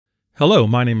Hello,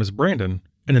 my name is Brandon,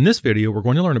 and in this video we're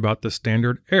going to learn about the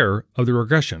standard error of the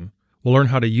regression. We'll learn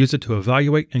how to use it to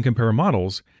evaluate and compare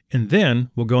models, and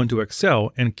then we'll go into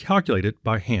Excel and calculate it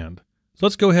by hand. So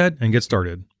let's go ahead and get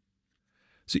started.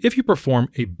 So if you perform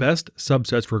a best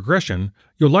subsets regression,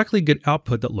 you'll likely get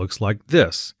output that looks like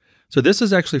this. So this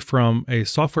is actually from a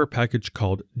software package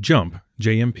called JMP,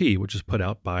 JMP, which is put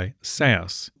out by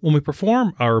SAS. When we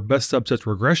perform our best subsets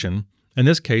regression, in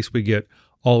this case we get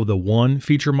all of the one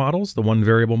feature models, the one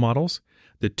variable models,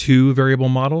 the two variable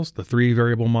models, the three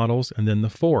variable models, and then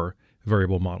the four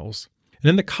variable models. And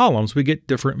in the columns, we get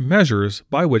different measures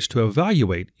by which to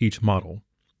evaluate each model.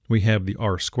 We have the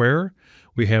R-square,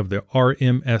 we have the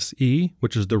RMSE,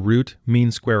 which is the root mean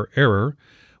square error,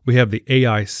 we have the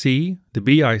AIC, the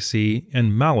BIC,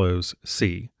 and Mallows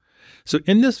C. So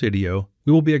in this video,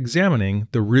 we will be examining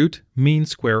the root mean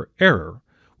square error,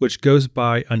 which goes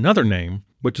by another name,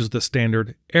 which is the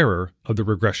standard error of the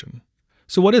regression.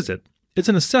 So what is it? It's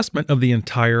an assessment of the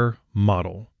entire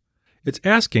model. It's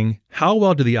asking how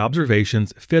well do the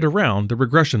observations fit around the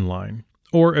regression line,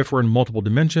 or if we're in multiple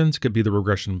dimensions, it could be the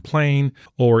regression plane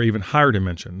or even higher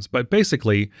dimensions. But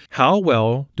basically, how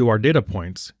well do our data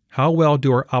points, how well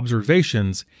do our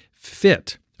observations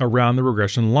fit around the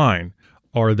regression line?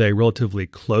 Are they relatively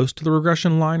close to the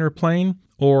regression line or plane,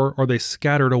 or are they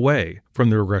scattered away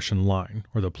from the regression line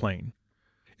or the plane?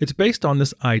 It's based on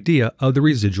this idea of the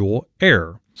residual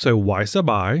error. So y sub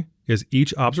I is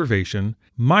each observation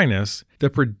minus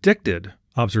the predicted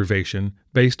observation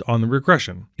based on the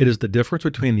regression. It is the difference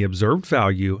between the observed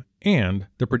value and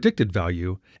the predicted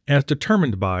value as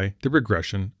determined by the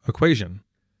regression equation.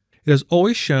 It is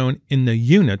always shown in the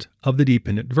unit of the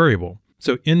dependent variable.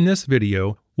 So in this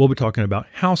video, we'll be talking about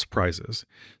house prices.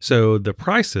 So the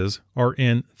prices are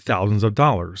in thousands of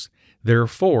dollars.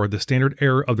 Therefore, the standard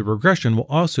error of the regression will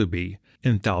also be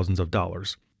in thousands of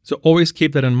dollars. So always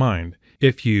keep that in mind.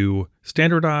 If you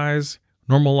standardize,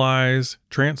 normalize,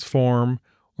 transform,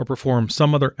 or perform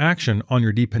some other action on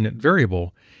your dependent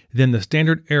variable, then the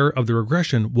standard error of the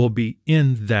regression will be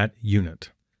in that unit.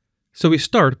 So we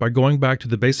start by going back to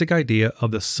the basic idea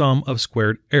of the sum of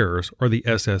squared errors, or the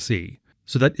SSE.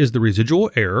 So that is the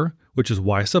residual error, which is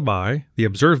y sub I, the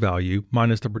observed value,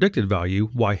 minus the predicted value,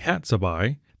 y hat sub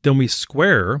I. Then we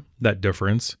square that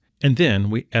difference, and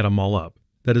then we add them all up.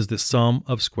 That is the sum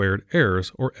of squared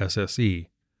errors, or SSE.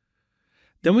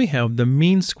 Then we have the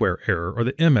mean square error, or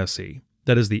the MSE.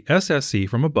 That is the SSE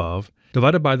from above,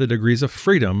 divided by the degrees of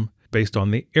freedom based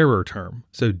on the error term,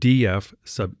 so df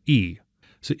sub e.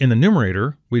 So in the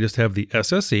numerator, we just have the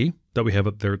SSE that we have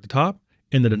up there at the top.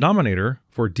 In the denominator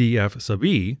for df sub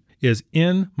e is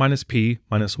n minus p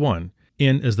minus 1.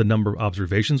 N is the number of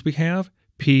observations we have.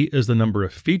 P is the number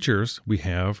of features we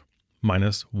have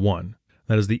minus 1.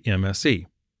 That is the MSE.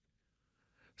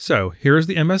 So here is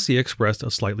the MSE expressed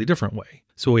a slightly different way.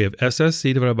 So we have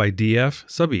SSE divided by df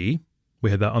sub e.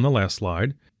 We had that on the last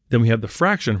slide. Then we have the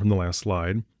fraction from the last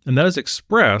slide. And that is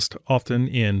expressed often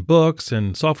in books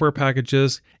and software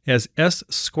packages as s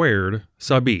squared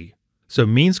sub e. So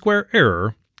mean square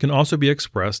error can also be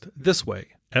expressed this way,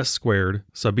 s squared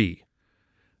sub e.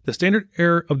 The standard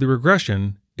error of the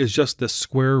regression is just the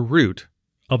square root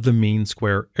of the mean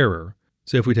square error.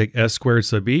 So if we take s squared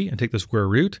sub e and take the square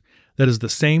root, that is the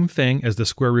same thing as the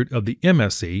square root of the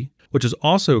MSE, which is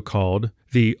also called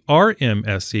the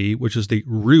RMSE, which is the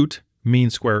root mean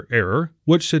square error,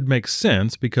 which should make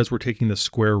sense because we're taking the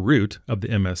square root of the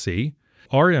MSE.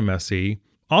 RMSE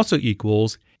also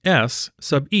equals s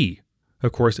sub e.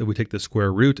 Of course, if we take the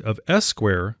square root of s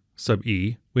squared sub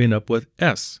e, we end up with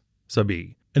s sub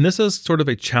e. And this is sort of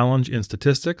a challenge in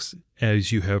statistics,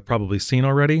 as you have probably seen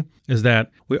already, is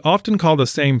that we often call the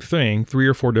same thing 3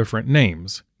 or 4 different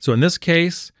names. So in this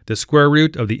case, the square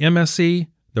root of the MSE,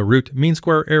 the root mean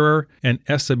square error, and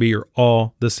s sub e are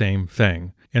all the same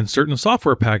thing. And certain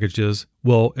software packages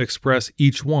will express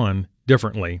each one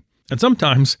differently. And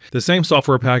sometimes the same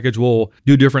software package will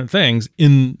do different things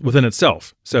within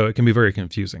itself. So it can be very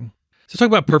confusing. So let's talk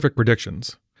about perfect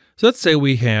predictions. So let's say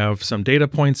we have some data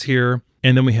points here,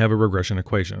 and then we have a regression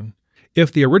equation.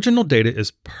 If the original data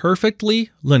is perfectly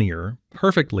linear,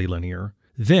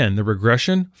 then the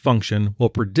regression function will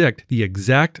predict the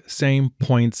exact same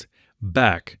points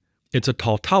back. It's a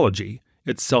tautology.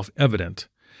 It's self-evident.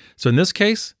 So in this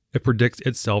case, it predicts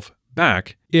itself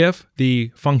back if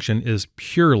the function is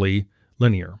purely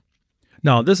linear.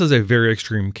 Now, this is a very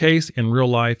extreme case. In real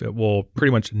life, it will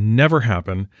pretty much never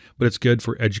happen, but it's good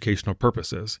for educational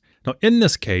purposes. Now, in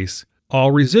this case,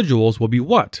 all residuals will be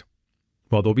what?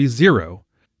 Well, they'll be 0,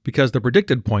 because the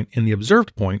predicted point and the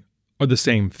observed point are the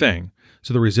same thing,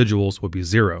 so the residuals will be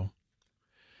 0.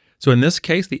 So in this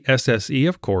case, the SSE,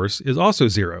 of course, is also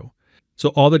 0. So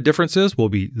all the differences will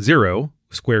be 0,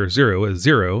 square 0 is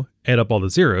 0, add up all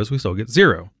the zeros, we still get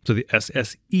 0. So the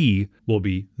SSE will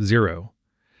be 0.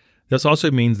 This also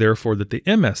means, therefore, that the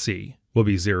MSE will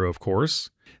be 0, of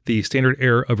course. The standard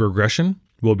error of regression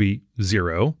will be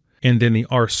 0. And then the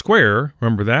R square,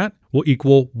 remember that, will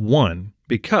equal 1,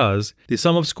 because the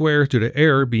sum of squares due to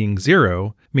error being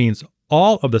 0 means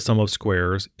all of the sum of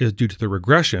squares is due to the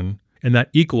regression, and that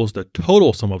equals the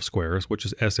total sum of squares, which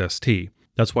is SST.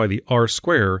 That's why the R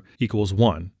square equals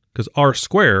 1, because R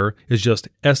square is just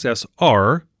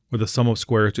SSR, or the sum of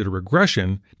squares due to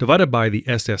regression, divided by the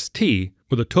SST,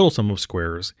 or the total sum of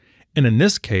squares, and in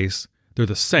this case, they're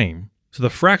the same. So the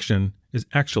fraction is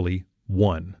actually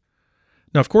 1.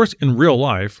 Now, of course, in real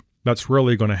life, that's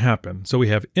rarely going to happen, so we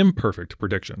have imperfect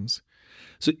predictions.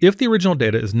 So if the original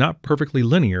data is not perfectly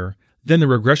linear, then the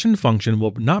regression function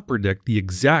will not predict the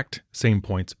exact same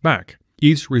points back.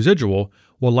 Each residual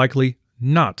will likely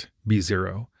not be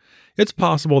 0. It's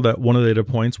possible that one of the data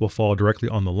points will fall directly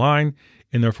on the line,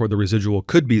 and therefore the residual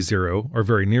could be 0 or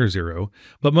very near 0,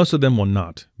 but most of them will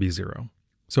not be 0.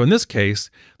 So in this case,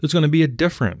 there's going to be a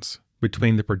difference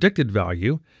between the predicted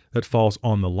value that falls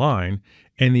on the line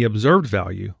and the observed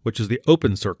value, which is the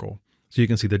open circle. So you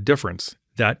can see the difference.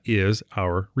 That is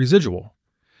our residual.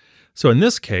 So in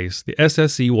this case, the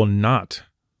SSE will not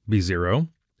be 0.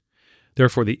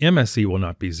 Therefore, the MSE will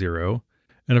not be 0.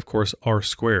 And of course, R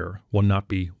square will not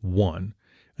be 1.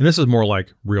 And this is more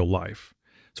like real life.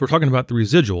 So we're talking about the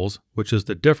residuals, which is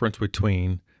the difference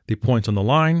between the points on the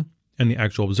line and the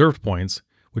actual observed points,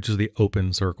 which is the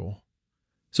open circle.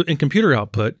 So in computer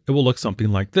output, it will look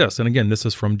something like this. And again, this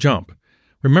is from JUMP.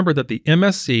 Remember that the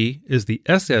MSE is the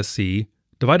SSE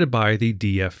divided by the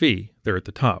DFE there at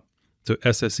the top. So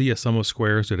SSE is sum of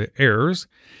squares due to errors.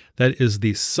 That is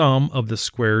the sum of the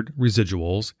squared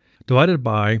residuals divided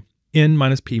by n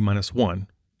minus p minus 1. And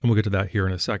we'll get to that here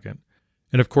in a second.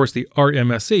 And of course, the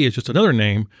RMSE is just another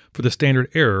name for the standard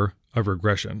error of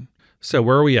regression. So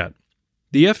where are we at?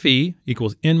 DFE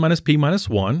equals n minus p minus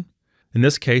 1. In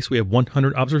this case, we have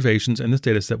 100 observations in this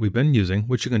data set we've been using,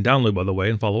 which you can download, by the way,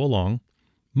 and follow along,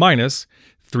 minus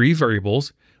 3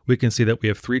 variables. We can see that we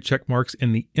have 3 check marks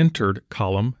in the entered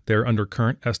column there under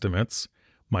current estimates,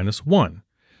 minus 1.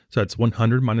 So that's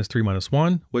 100 minus 3 minus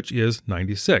 1, which is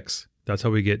 96. That's how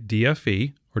we get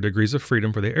DFE, or degrees of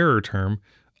freedom for the error term,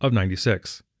 of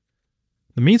 96.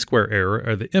 The mean square error,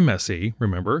 or the MSE,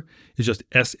 remember, is just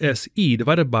SSE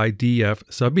divided by DF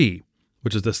sub E,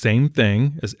 which is the same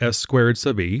thing as S squared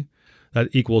sub E. That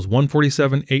equals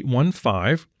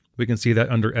 147,815. We can see that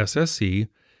under SSE,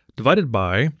 divided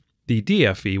by the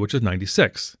DFE, which is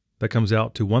 96. That comes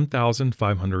out to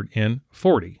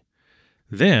 1,540.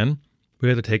 Then we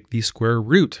have to take the square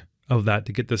root of that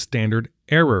to get the standard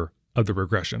error of the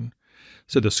regression.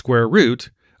 So the square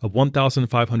root of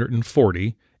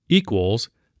 1,540 equals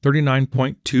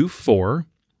 39.24,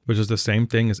 which is the same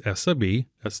thing as S sub E.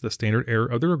 That's the standard error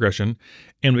of the regression.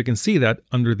 And we can see that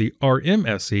under the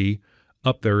RMSE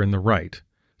up there in the right.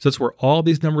 So that's where all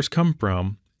these numbers come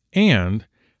from, and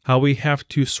how we have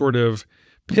to sort of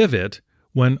pivot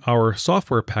when our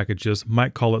software packages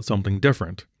might call it something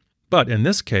different. But in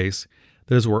this case,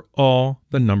 that is where all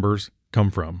the numbers come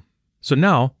from. So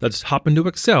now let's hop into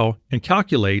Excel and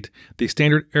calculate the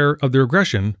standard error of the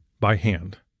regression by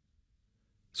hand.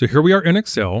 So here we are in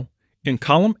Excel. In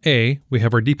column A, we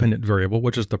have our dependent variable,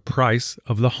 which is the price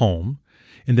of the home.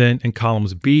 And then in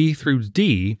columns B through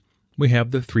D, we have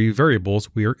the 3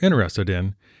 variables we are interested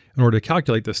in order to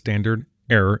calculate the standard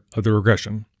error of the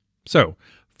regression. So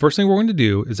first thing we're going to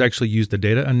do is actually use the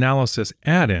data analysis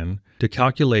add-in to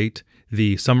calculate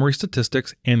the summary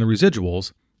statistics and the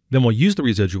residuals. Then we'll use the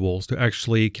residuals to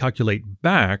actually calculate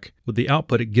back what the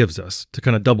output it gives us to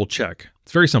kind of double check.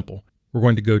 It's very simple. We're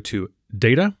going to go to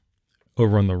Data,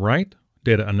 over on the right,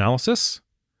 Data Analysis.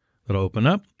 That'll open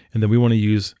up. And then we want to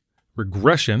use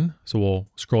Regression. So we'll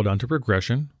scroll down to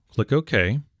Regression, click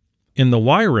OK. In the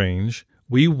Y range,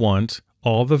 we want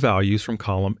all the values from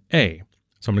column A.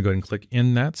 So I'm going to go ahead and click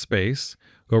in that space,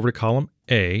 go over to column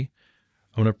A.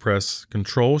 I'm going to press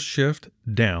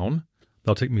Control-Shift-Down.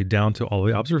 That'll take me down to all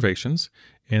the observations,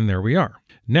 and there we are.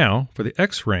 Now, for the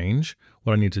X range,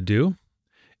 what I need to do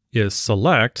is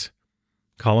select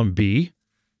column B,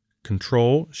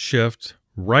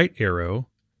 Control-Shift-Right arrow,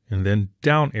 and then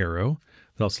down arrow.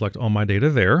 That'll select all my data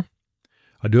there.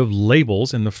 I do have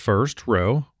labels in the first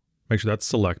row. Make sure that's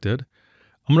selected.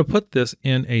 I'm going to put this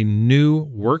in a new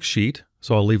worksheet,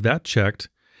 so I'll leave that checked.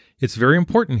 It's very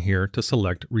important here to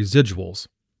select residuals.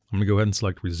 I'm going to go ahead and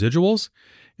select residuals,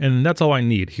 and that's all I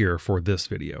need here for this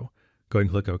video. Go ahead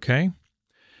and click OK.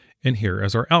 and here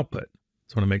as our output.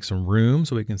 So I want to make some room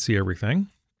so we can see everything.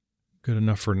 Good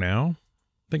enough for now.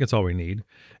 I think it's all we need.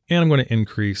 And I'm going to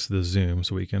increase the zoom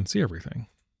so we can see everything.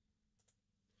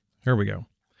 There we go.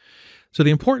 So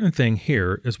the important thing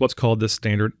here is what's called the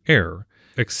standard error.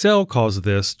 Excel calls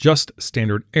this just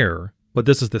standard error, but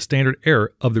this is the standard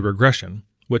error of the regression,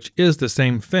 which is the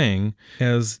same thing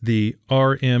as the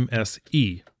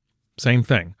RMSE. Same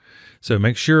thing. So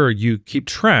make sure you keep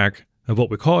track of what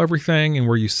we call everything and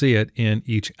where you see it in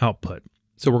each output.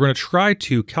 So we're going to try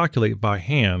to calculate by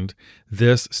hand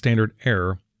this standard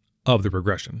error of the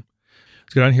regression.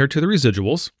 Let's go down here to the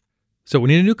residuals. So we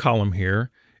need a new column here,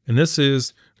 and this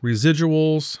is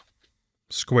residuals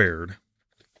squared.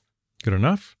 Good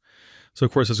enough? So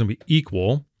of course it's going to be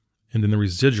equal, and then the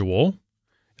residual,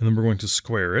 and then we're going to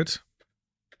square it,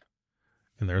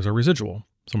 and there's our residual.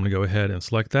 So I'm going to go ahead and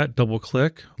select that, double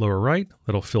click, lower right,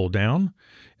 that'll fill down,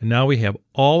 and now we have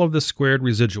all of the squared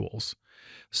residuals.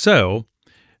 So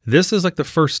this is like the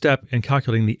first step in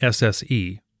calculating the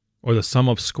SSE, or the sum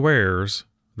of squares,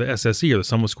 the SSE, or the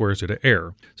sum of squares due to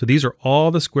error. So these are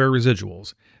all the square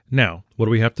residuals. Now, what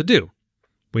do we have to do?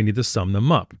 We need to sum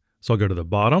them up. So I'll go to the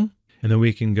bottom, and then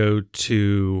we can go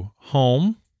to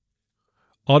Home,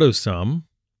 Auto Sum,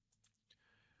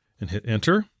 and hit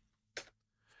Enter.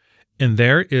 And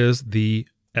there is the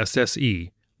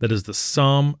SSE, that is the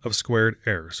sum of squared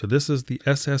errors. So this is the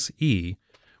SSE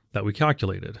that we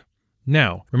calculated.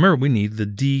 Now, remember we need the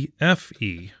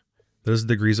DFE, that is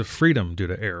degrees of freedom due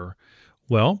to error.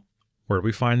 Well, where do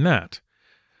we find that?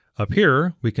 Up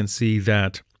here, we can see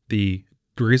that the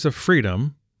degrees of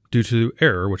freedom due to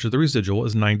error, which is the residual,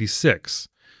 is 96.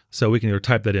 So we can either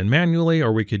type that in manually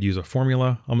or we could use a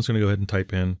formula. I'm just going to go ahead and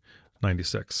type in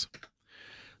 96.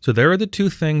 So there are the two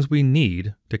things we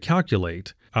need to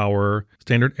calculate our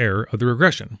standard error of the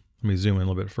regression. Let me zoom in a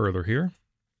little bit further here.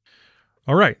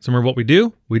 All right, so remember what we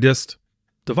do? We just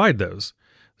divide those.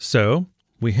 So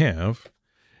we have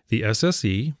the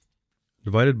SSE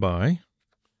divided by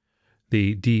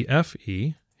the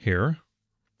DFE here.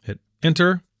 Hit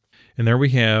Enter, and there we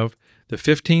have the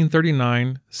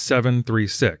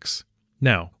 1539,736.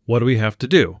 Now, what do we have to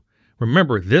do?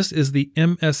 Remember, this is the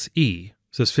MSE.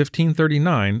 So this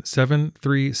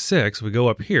 1539,736, if we go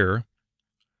up here,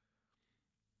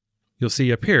 you'll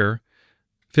see up here,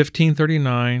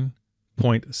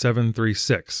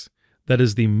 1539.736. That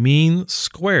is the mean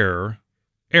square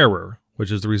error,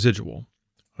 which is the residual.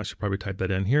 I should probably type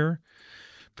that in here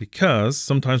because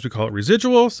sometimes we call it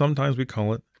residual, sometimes we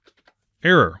call it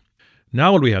error.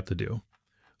 Now what do we have to do?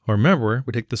 Well, remember,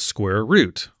 we take the square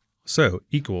root. So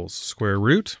equals square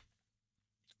root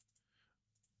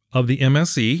of the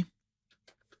MSE.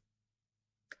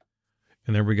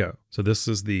 And there we go. So this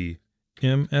is the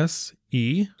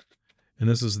MSE, and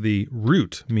this is the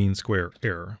root mean square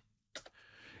error.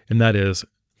 And that is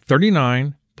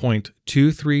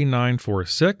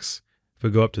 39.23946. If we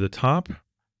go up to the top,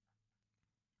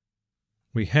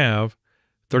 we have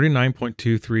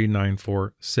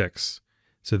 39.23946.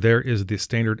 So there is the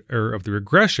standard error of the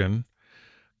regression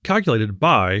calculated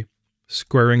by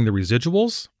squaring the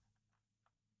residuals,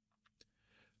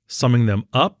 summing them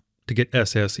up to get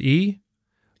SSE.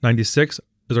 96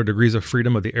 is our degrees of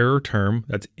freedom of the error term.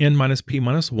 That's n minus p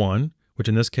minus 1, which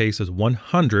in this case is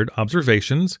 100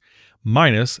 observations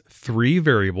minus 3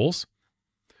 variables.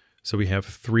 So we have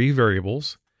 3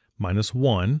 variables minus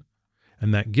 1,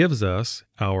 and that gives us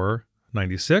our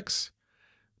 96.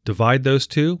 Divide those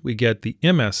two, we get the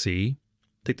MSE.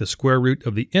 Take the square root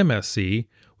of the MSE,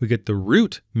 we get the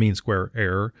root mean square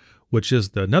error, which is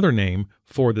another name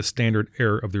for the standard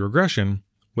error of the regression,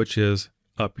 which is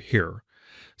up here.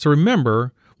 So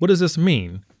remember, what does this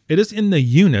mean? It is in the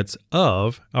units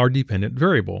of our dependent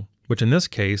variable, which in this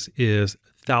case is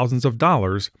thousands of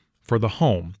dollars for the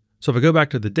home. So if I go back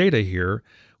to the data here,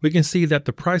 we can see that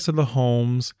the price of the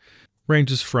homes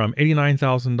ranges from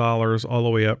 $89,000 all the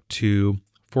way up to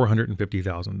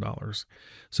 $450,000.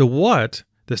 So what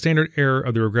the standard error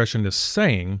of the regression is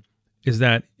saying is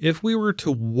that if we were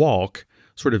to walk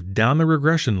sort of down the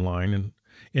regression line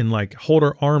and like hold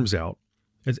our arms out,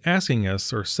 it's asking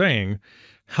us or saying,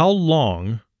 how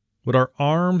long would our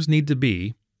arms need to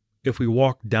be if we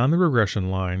walk down the regression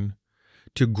line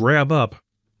to grab up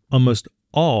almost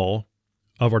all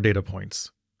of our data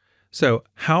points? So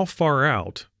how far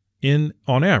out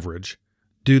on average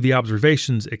do the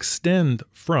observations extend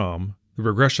from the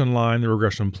regression line, the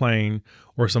regression plane,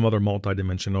 or some other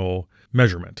multidimensional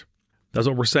measurement? That's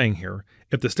what we're saying here.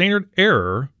 If the standard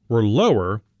error were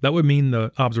lower, that would mean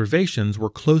the observations were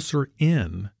closer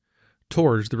in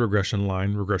towards the regression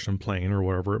line, regression plane, or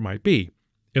whatever it might be.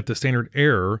 If the standard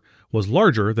error was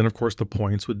larger, then of course the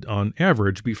points would on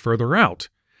average be further out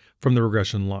from the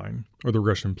regression line or the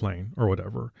regression plane or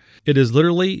whatever. It is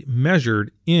literally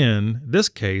measured in this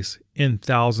case in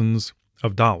thousands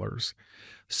of dollars.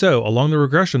 So along the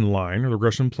regression line or the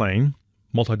regression plane,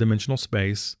 multidimensional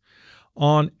space,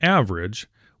 on average,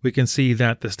 we can see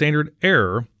that the standard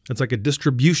error, it's like a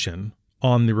distribution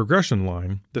on the regression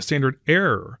line. The standard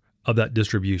error of that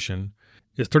distribution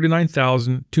is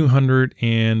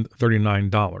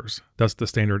 $39,239. That's the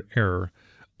standard error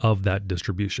of that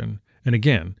distribution. And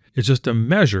again, it's just a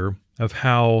measure of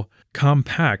how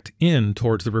compact in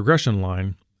towards the regression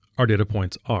line our data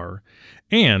points are.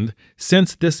 And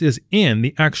since this is in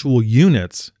the actual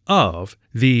units of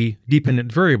the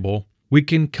dependent variable, we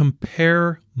can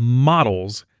compare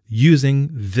models using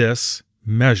this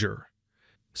measure.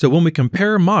 So when we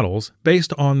compare models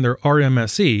based on their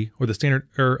RMSE, or the standard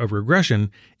error of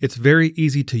regression, it's very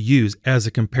easy to use as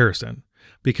a comparison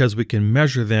because we can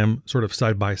measure them sort of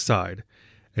side by side.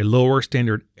 A lower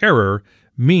standard error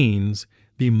means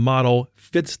the model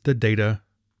fits the data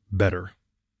better.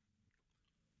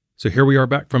 So here we are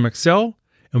back from Excel,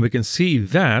 and we can see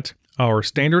that our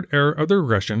standard error of the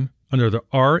regression under the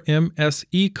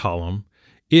RMSE column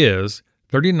is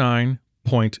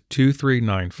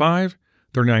 39.2395,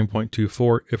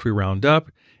 39.24 if we round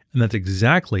up, and that's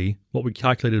exactly what we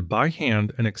calculated by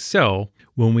hand in Excel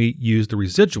when we used the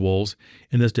residuals,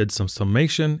 and this did some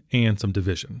summation and some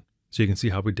division. So you can see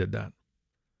how we did that.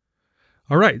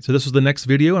 All right, so this was the next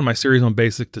video in my series on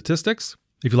basic statistics.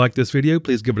 If you like this video,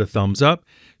 please give it a thumbs up,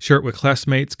 share it with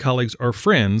classmates, colleagues, or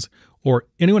friends, or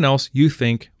anyone else you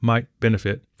think might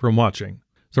benefit from watching.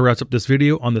 So that wraps up this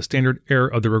video on the standard error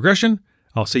of the regression.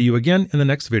 I'll see you again in the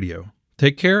next video.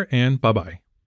 Take care and bye-bye.